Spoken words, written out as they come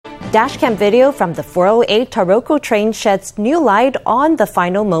Dashcam video from the 408 Taroko train sheds new light on the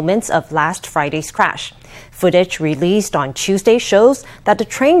final moments of last Friday's crash. Footage released on Tuesday shows that the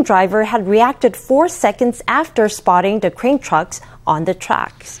train driver had reacted 4 seconds after spotting the crane trucks on the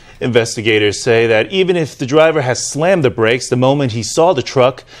tracks. Investigators say that even if the driver had slammed the brakes the moment he saw the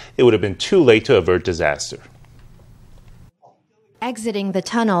truck, it would have been too late to avert disaster. Exiting the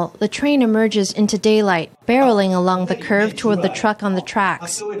tunnel, the train emerges into daylight, barreling along the curve toward the truck on the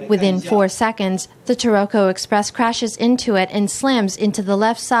tracks. Within 4 seconds, the Taroko Express crashes into it and slams into the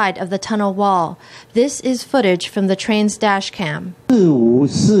left side of the tunnel wall. This is footage from the train's dashcam.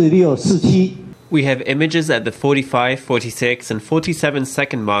 We have images at the 45, 46, and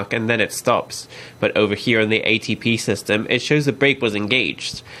 47-second mark, and then it stops. But over here in the ATP system, it shows the brake was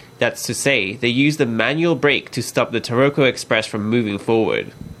engaged. That's to say, they used a manual brake to stop the Taroko Express from moving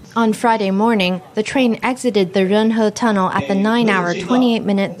forward. On Friday morning, the train exited the Renhe Tunnel at the 9-hour,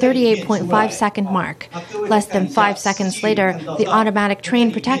 28-minute, 38.5-second mark. Less than 5 seconds later, the automatic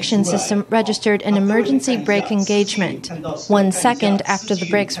train protection system registered an emergency brake engagement. 1 second after the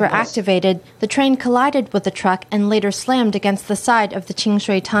brakes were activated, the train collided with the truck and later slammed against the side of the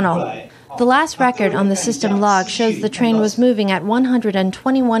Qingshui Tunnel. The last record on the system log shows the train was moving at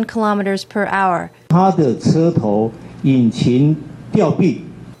 121 kilometers per hour.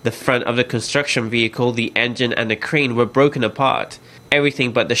 The front of the construction vehicle, the engine, and the crane were broken apart.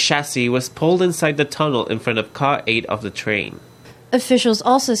 Everything but the chassis was pulled inside the tunnel in front of car 8 of the train. Officials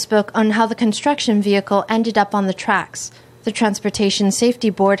also spoke on how the construction vehicle ended up on the tracks. The Transportation Safety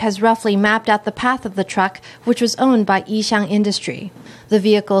Board has roughly mapped out the path of the truck, which was owned by Yixiang Industry. The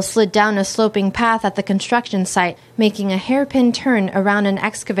vehicle slid down a sloping path at the construction site, making a hairpin turn around an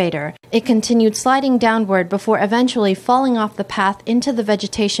excavator. It continued sliding downward before eventually falling off the path into the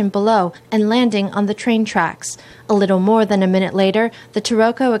vegetation below and landing on the train tracks. A little more than a minute later, the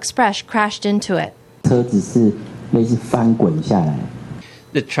Taroko Express crashed into it.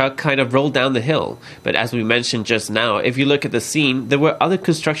 The truck kind of rolled down the hill, but as we mentioned just now, if you look at the scene, there were other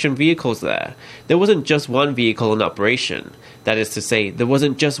construction vehicles there. There wasn't just one vehicle in operation. That is to say, there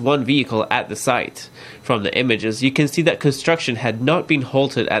wasn't just one vehicle at the site. From the images, you can see that construction had not been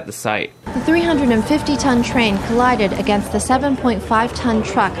halted at the site. The 350-ton train collided against the 7.5-ton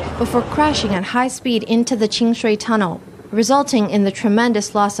truck before crashing at high speed into the Qingshui Tunnel, resulting in the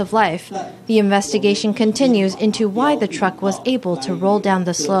tremendous loss of life. The investigation continues into why the truck was able to roll down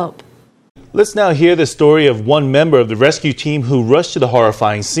the slope. Let's now hear the story of one member of the rescue team who rushed to the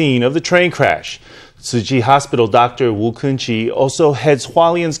horrifying scene of the train crash. Tzu Chi Hospital Dr. Wu Kunqi also heads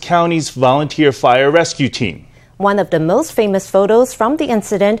Hualien County's volunteer fire rescue team. One of the most famous photos from the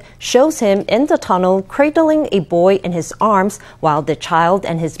incident shows him in the tunnel cradling a boy in his arms while the child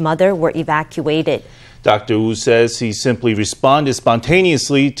and his mother were evacuated. Dr. Wu says he simply responded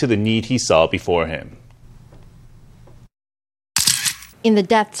spontaneously to the need he saw before him. In the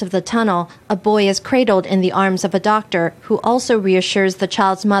depths of the tunnel, a boy is cradled in the arms of a doctor who also reassures the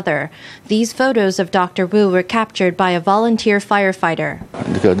child's mother. These photos of Dr. Wu were captured by a volunteer firefighter.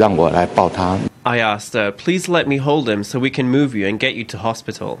 I asked her, please let me hold him so we can move you and get you to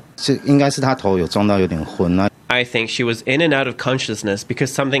hospital. I think she was in and out of consciousness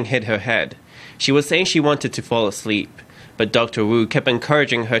because something hit her head. She was saying she wanted to fall asleep, but Dr. Wu kept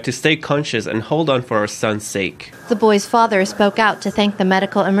encouraging her to stay conscious and hold on for her son's sake. The boy's father spoke out to thank the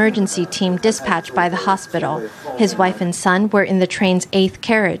medical emergency team dispatched by the hospital. His wife and son were in the train's 8th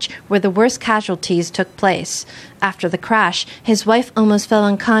carriage, where the worst casualties took place. After the crash, his wife almost fell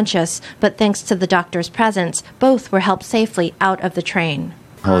unconscious, but thanks to the doctor's presence, both were helped safely out of the train.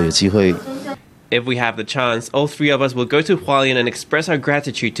 If we have the chance, all 3 of us will go to Hualien and express our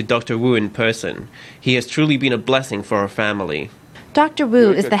gratitude to Dr. Wu in person. He has truly been a blessing for our family. Dr.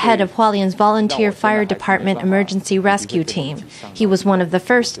 Wu is the head of Hualien's volunteer fire department emergency rescue team. He was one of the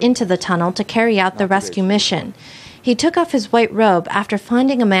first into the tunnel to carry out the rescue mission. He took off his white robe after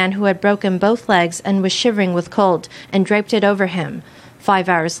finding a man who had broken both legs and was shivering with cold and draped it over him. 5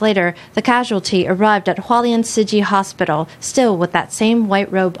 hours later, the casualty arrived at Hualien Siji Hospital, still with that same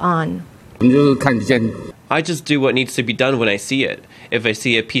white robe on. I just do what needs to be done when I see it. If I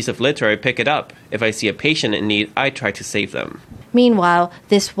see a piece of litter, I pick it up. If I see a patient in need, I try to save them. Meanwhile,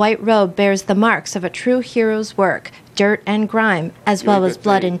 this white robe bears the marks of a true hero's work, dirt and grime, as well as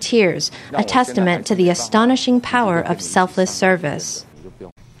blood and tears, a testament to the astonishing power of selfless service.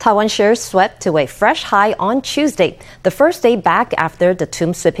 Taiwan shares swept to a fresh high on Tuesday, the first day back after the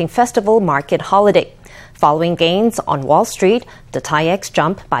Tomb Sweeping Festival market holiday. Following gains on Wall Street, the TAIEX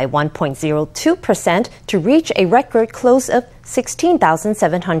jumped by 1.02% to reach a record close of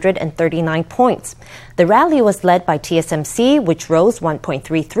 16,739 points. The rally was led by TSMC, which rose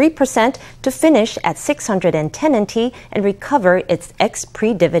 1.33% to finish at 610 NT and recover its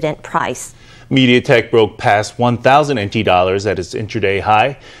ex-pre-dividend price. MediaTek broke past 1,000 NT dollars at its intraday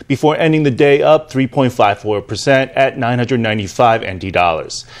high before ending the day up 3.54% at 995 NT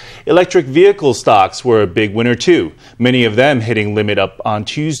dollars. Electric vehicle stocks were a big winner too, many of them hitting limit up on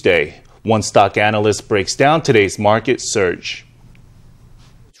Tuesday. One stock analyst breaks down today's market surge.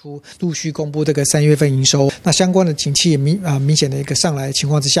 陆续公布这个3月份营收，那相关的景气也明显的一个上来的情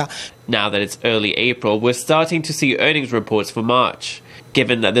况之下。 Now that it's early April, we're starting to see earnings reports for March.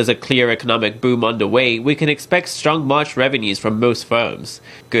 Given that there's a clear economic boom underway, we can expect strong March revenues from most firms.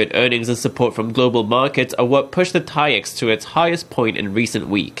 Good earnings and support from global markets are what pushed the TAIEX to its highest point in recent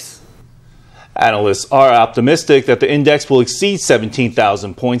weeks. Analysts are optimistic that the index will exceed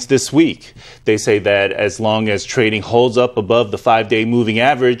 17,000 points this week. They say that as long as trading holds up above the 5-day moving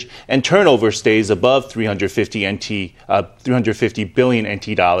average and turnover stays above 350 billion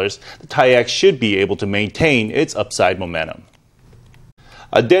NT dollars, the TAIEX should be able to maintain its upside momentum.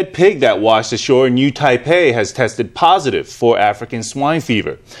 A dead pig that washed ashore in New Taipei has tested positive for African swine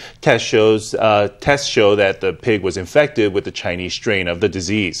fever. Tests show that the pig was infected with the Chinese strain of the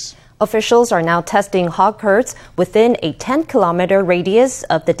disease. Officials are now testing hog herds within a 10-kilometer radius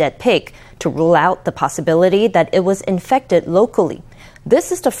of the dead pig to rule out the possibility that it was infected locally.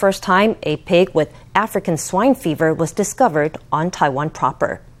 This is the first time a pig with African swine fever was discovered on Taiwan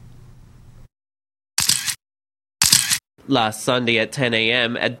proper. Last Sunday at 10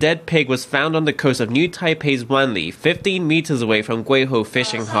 a.m., a dead pig was found on the coast of New Taipei's Wanli, 15 meters away from Guihou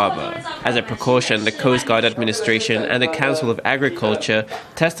Fishing Harbor. As a precaution, the Coast Guard Administration and the Council of Agriculture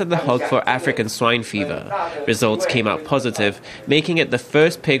tested the hog for African swine fever. Results came out positive, making it the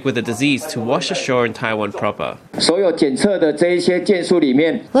first pig with the disease to wash ashore in Taiwan proper. Looking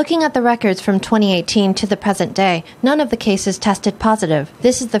at the records from 2018 to the present day, none of the cases tested positive.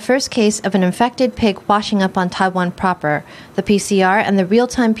 This is the first case of an infected pig washing up on Taiwan proper. The PCR and the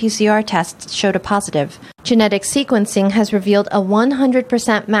real-time PCR tests showed a positive. Genetic sequencing has revealed a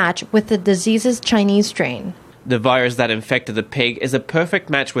 100% match with the disease's Chinese strain. The virus that infected the pig is a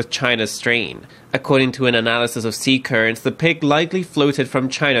perfect match with China's strain. According to an analysis of sea currents, the pig likely floated from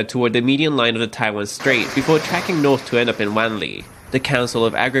China toward the median line of the Taiwan Strait before tracking north to end up in Wanli. The Council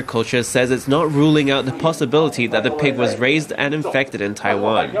of Agriculture says it's not ruling out the possibility that the pig was raised and infected in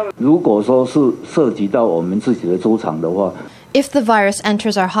Taiwan. If the virus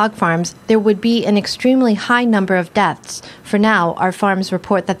enters our hog farms, there would be an extremely high number of deaths. For now, our farms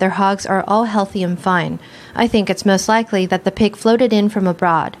report that their hogs are all healthy and fine. I think it's most likely that the pig floated in from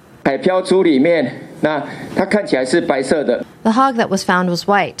abroad. The hog that was found was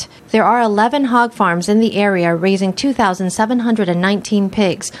white. There are 11 hog farms in the area raising 2,719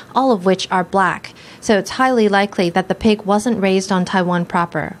 pigs, all of which are black. So it's highly likely that the pig wasn't raised on Taiwan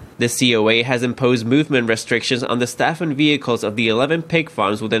proper. The COA has imposed movement restrictions on the staff and vehicles of the 11 pig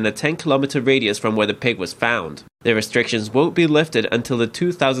farms within a 10-kilometer radius from where the pig was found. The restrictions won't be lifted until the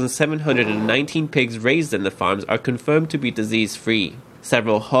 2,719 pigs raised in the farms are confirmed to be disease-free.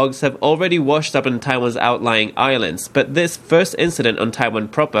 Several hogs have already washed up on Taiwan's outlying islands, but this first incident on Taiwan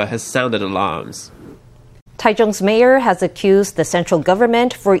proper has sounded alarms. Taichung's mayor has accused the central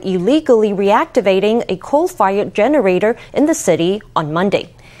government for illegally reactivating a coal-fired generator in the city on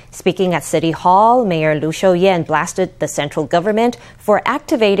Monday. Speaking at City Hall, Mayor Lu Shouyan blasted the central government for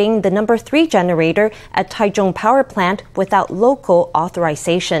activating the number 3 generator at Taichung Power Plant without local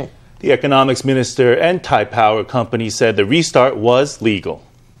authorization. The economics minister and Tai Power Company said the restart was legal.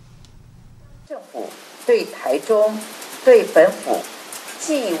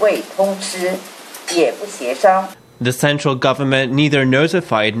 The central government neither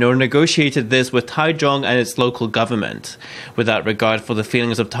notified nor negotiated this with Taichung and its local government. Without regard for the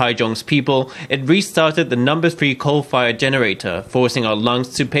feelings of Taichung's people, it restarted the number 3 coal-fired generator, forcing our lungs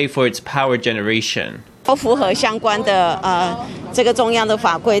to pay for its power generation. This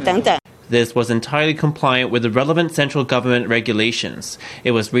was entirely compliant with the relevant central government regulations.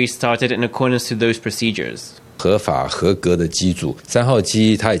 It was restarted in accordance to those procedures. This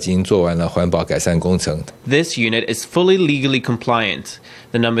unit is fully legally compliant.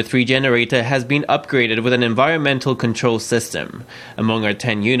 The number 3 generator has been upgraded with an environmental control system. Among our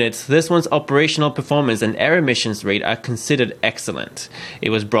 10 units, this one's operational performance and air emissions rate are considered excellent. It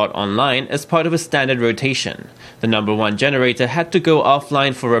was brought online as part of a standard rotation. The number 1 generator had to go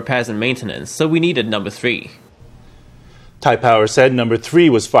offline for repairs and maintenance, so we needed number 3. Taipower said number 3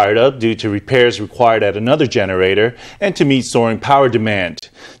 was fired up due to repairs required at another generator and to meet soaring power demand.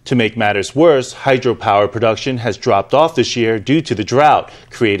 To make matters worse, hydropower production has dropped off this year due to the drought,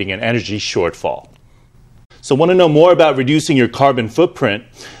 creating an energy shortfall. So want to know more about reducing your carbon footprint?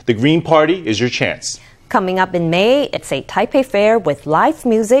 The Green Party is your chance. Coming up in May, it's a Taipei fair with live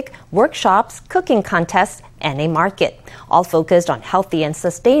music, workshops, cooking contests, and a market, all focused on healthy and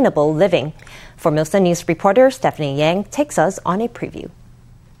sustainable living. Formosa News reporter Stephanie Yang takes us on a preview.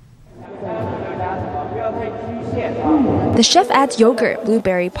 The chef adds yogurt,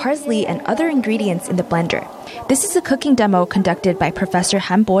 blueberry, parsley, and other ingredients in the blender. This is a cooking demo conducted by Professor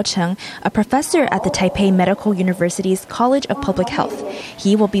Han Bo-cheng, a professor at the Taipei Medical University's College of Public Health.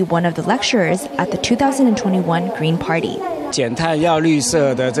 He will be one of the lecturers at the 2021 Green Party. To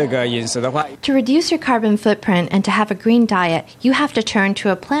reduce your carbon footprint and to have a green diet, you have to turn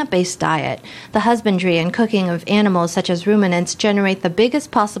to a plant-based diet. The husbandry and cooking of animals such as ruminants generate the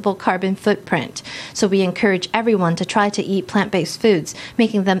biggest possible carbon footprint. So we encourage everyone to try to eat plant-based foods,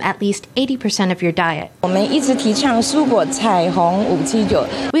 making them at least 80% of your diet.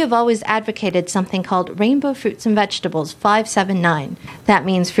 We have always advocated something called Rainbow Fruits and Vegetables 579. That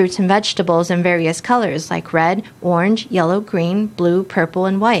means fruits and vegetables in various colors like red, orange, yellow, green, blue, purple,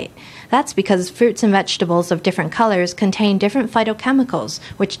 and white. That's because fruits and vegetables of different colors contain different phytochemicals,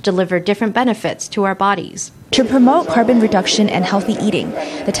 which deliver different benefits to our bodies. To promote carbon reduction and healthy eating,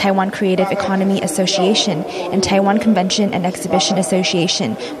 the Taiwan Creative Economy Association and Taiwan Convention and Exhibition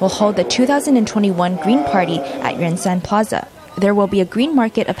Association will hold the 2021 Green Party at Yuansan Plaza. There will be a green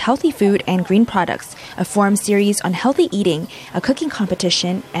market of healthy food and green products, a forum series on healthy eating, a cooking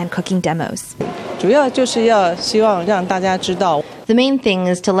competition, and cooking demos. The main thing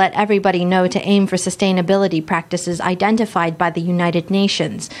is to let everybody know to aim for sustainability practices identified by the United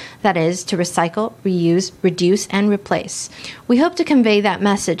Nations. That is, to recycle, reuse, reduce, and replace. We hope to convey that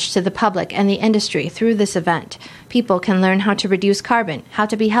message to the public and the industry through this event. People can learn how to reduce carbon, how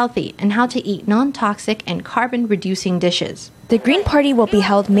to be healthy, and how to eat non-toxic and carbon-reducing dishes. The Green Party will be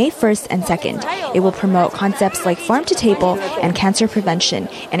held May 1st and 2nd. It will promote concepts like farm-to-table and cancer prevention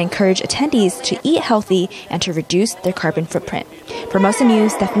and encourage attendees to eat healthy and to reduce their carbon footprint. Formosa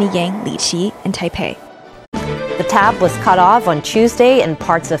News, Stephanie Yang, Li Qi, in Taipei. The tap was cut off on Tuesday in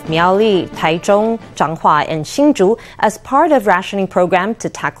parts of Miaoli, Taichung, Changhua, and Hsinchu as part of rationing program to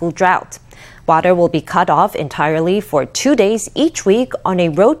tackle drought. Water will be cut off entirely for 2 days each week on a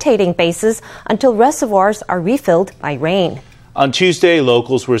rotating basis until reservoirs are refilled by rain. On Tuesday,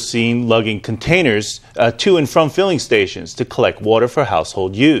 locals were seen lugging containers to and from filling stations to collect water for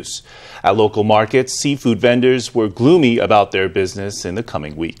household use. At local markets, seafood vendors were gloomy about their business in the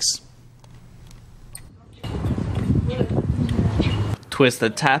coming weeks. Twist the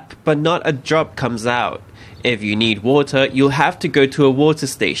tap, but not a drop comes out. If you need water, you'll have to go to a water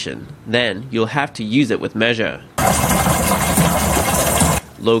station. Then you'll have to use it with measure.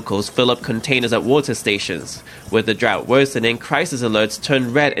 Locals fill up containers at water stations. With the drought worsening, crisis alerts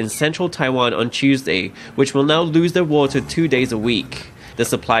turned red in central Taiwan on Tuesday, which will now lose their water 2 days a week. The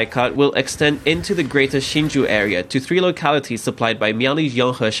supply cut will extend into the greater Hsinchu area to 3 localities supplied by Miaoli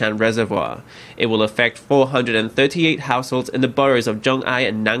Yongheshan Reservoir. It will affect 438 households in the boroughs of Zhong'ai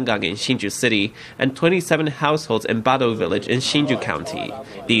and Nangang in Hsinchu City and 27 households in Bado Village in Hsinchu County.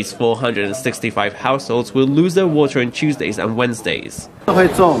 These 465 households will lose their water on Tuesdays and Wednesdays.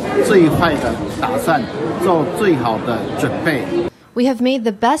 We have made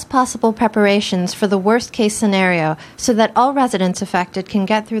the best possible preparations for the worst-case scenario so that all residents affected can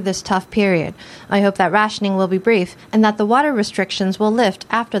get through this tough period. I hope that rationing will be brief and that the water restrictions will lift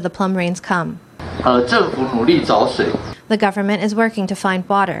after the plum rains come. The government is working to find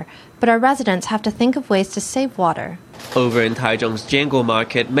water, but our residents have to think of ways to save water. Over in Taichung's Jianguo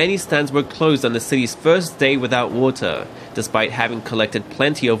Market, many stands were closed on the city's first day without water. Despite having collected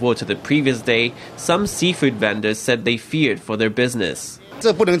plenty of water the previous day, some seafood vendors said they feared for their business.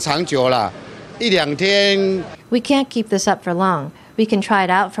 We can't keep this up for long. We can try it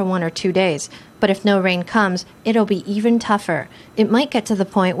out for 1 or 2 days, but if no rain comes, it'll be even tougher. It might get to the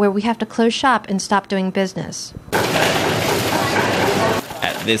point where we have to close shop and stop doing business.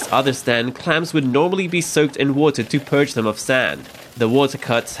 At this other stand, clams would normally be soaked in water to purge them of sand. The water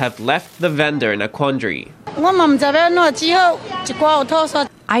cuts have left the vendor in a quandary.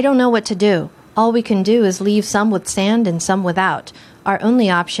 I don't know what to do. All we can do is leave some with sand and some without. Our only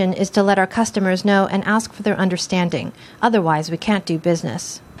option is to let our customers know and ask for their understanding. Otherwise, we can't do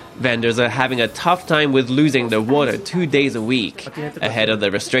business. Vendors are having a tough time with losing their water 2 days a week. Ahead of the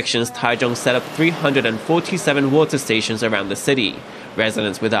restrictions, Taichung set up 347 water stations around the city.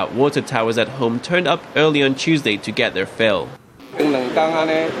 Residents without water towers at home turned up early on Tuesday to get their fill.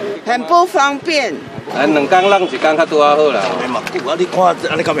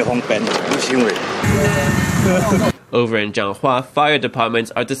 Over in Jianghua, fire departments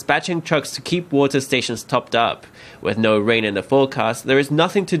are dispatching trucks to keep water stations topped up. With no rain in the forecast, there is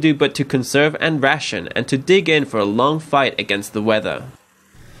nothing to do but to conserve and ration and to dig in for a long fight against the weather.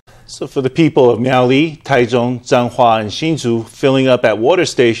 So for the people of Miaoli, Taichung, Zhanghua, and Hsinchu, filling up at water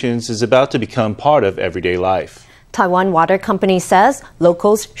stations is about to become part of everyday life. Taiwan Water Company says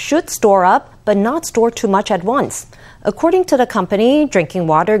locals should store up, but not store too much at once. According to the company, drinking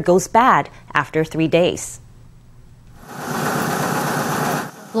water goes bad after 3 days.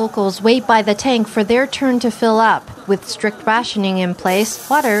 Locals wait by the tank for their turn to fill up. With strict rationing in place,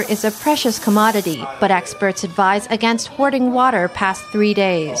 water is a precious commodity, but experts advise against hoarding water past 3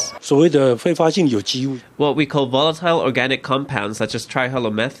 days. What we call volatile organic compounds such as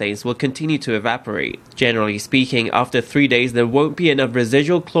trihalomethanes will continue to evaporate. Generally speaking, after 3 days there won't be enough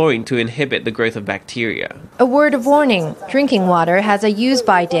residual chlorine to inhibit the growth of bacteria. A word of warning, drinking water has a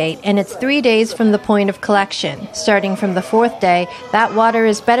use-by date and it's 3 days from the point of collection. Starting from the 4th day, that water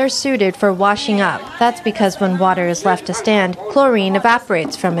is better suited for washing up. That's because when water is left to stand, chlorine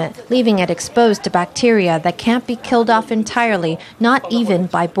evaporates from it, leaving it exposed to bacteria that can't be killed off entirely, not even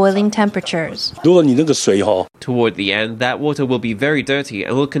by boiling temperatures. Toward the end, that water will be very dirty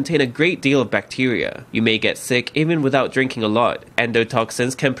and will contain a great deal of bacteria. You may get sick even without drinking a lot.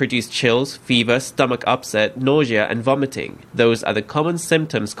 Endotoxins can produce chills, fever, stomach upset, nausea, and vomiting. Those are the common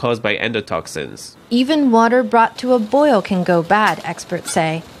symptoms caused by endotoxins. Even water brought to a boil can go bad, experts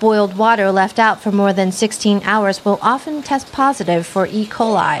say. Boiled water left out for more than 16 hours will often test positive for E.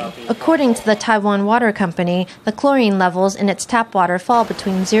 coli. According to the Taiwan Water Company, the chlorine levels in its tap water fall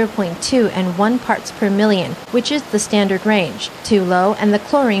between 0.2 and 1 parts per million, which is the standard range. Too low and the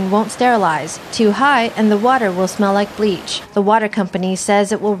chlorine won't sterilize. Too high and the water will smell like bleach. The water company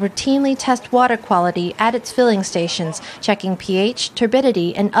says it will routinely test water quality at its filling stations, checking pH,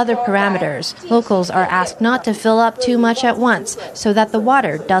 turbidity, and other parameters. Locals are asked not to fill up too much at once so that the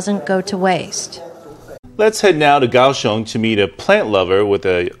water doesn't go to waste. Let's head now to Kaohsiung to meet a plant lover with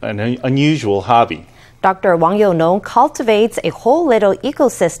an unusual hobby. Dr. Wang Younong cultivates a whole little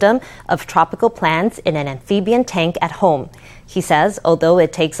ecosystem of tropical plants in an amphibian tank at home. He says although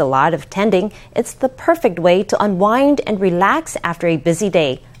it takes a lot of tending, it's the perfect way to unwind and relax after a busy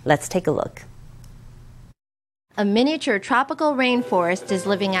day. Let's take a look. A miniature tropical rainforest is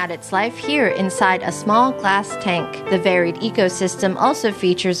living out its life here inside a small glass tank. The varied ecosystem also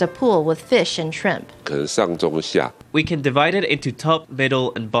features a pool with fish and shrimp. We can divide it into top,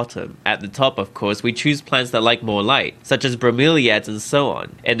 middle, and bottom. At the top, of course, we choose plants that like more light, such as bromeliads and so on.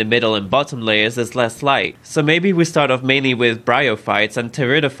 In the middle and bottom layers, there's less light. So maybe we start off mainly with bryophytes and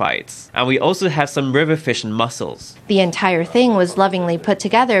pteridophytes. And we also have some river fish and mussels. The entire thing was lovingly put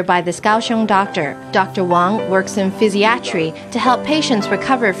together by this Kaohsiung doctor. Dr. Wang works in physiatry to help patients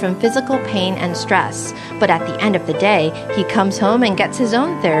recover from physical pain and stress. But at the end of the day, he comes home and gets his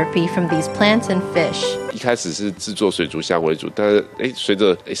own therapy from these plants and fish. 一开始是制作水族箱为主，但是随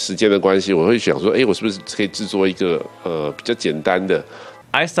着时间的关系，我会想说，我是不是可以制作一个比较简单的。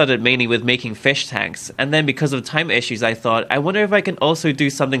 I started mainly with making fish tanks, and then because of time issues I thought, I wonder if I can also do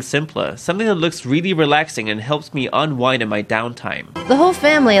something simpler, something that looks really relaxing and helps me unwind in my downtime. The whole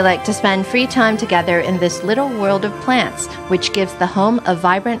family like to spend free time together in this little world of plants, which gives the home a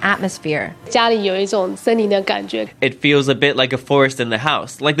vibrant atmosphere. 家里有一种森林的感觉。 It feels a bit like a forest in the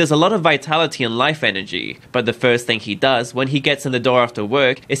house, like there's a lot of vitality and life energy. But the first thing he does when he gets in the door after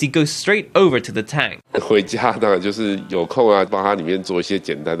work is he goes straight over to the tank. 回家当然就是有空啊，帮它里面做一些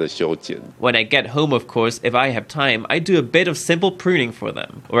简单的修剪。 When I get home, of course, if I have time, I do a bit of simple pruning for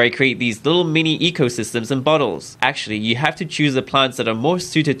them, or I create these little mini ecosystems in bottles. Actually, you have to choose the plants that are more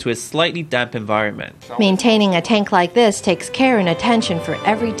suited to a slightly damp environment. Maintaining a tank like this takes care and attention for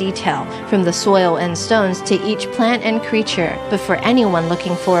every detail, from the soil and stones to each plant and creature. But for anyone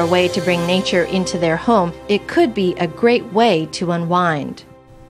looking for a way to bring nature into their home, it could be a great way to unwind.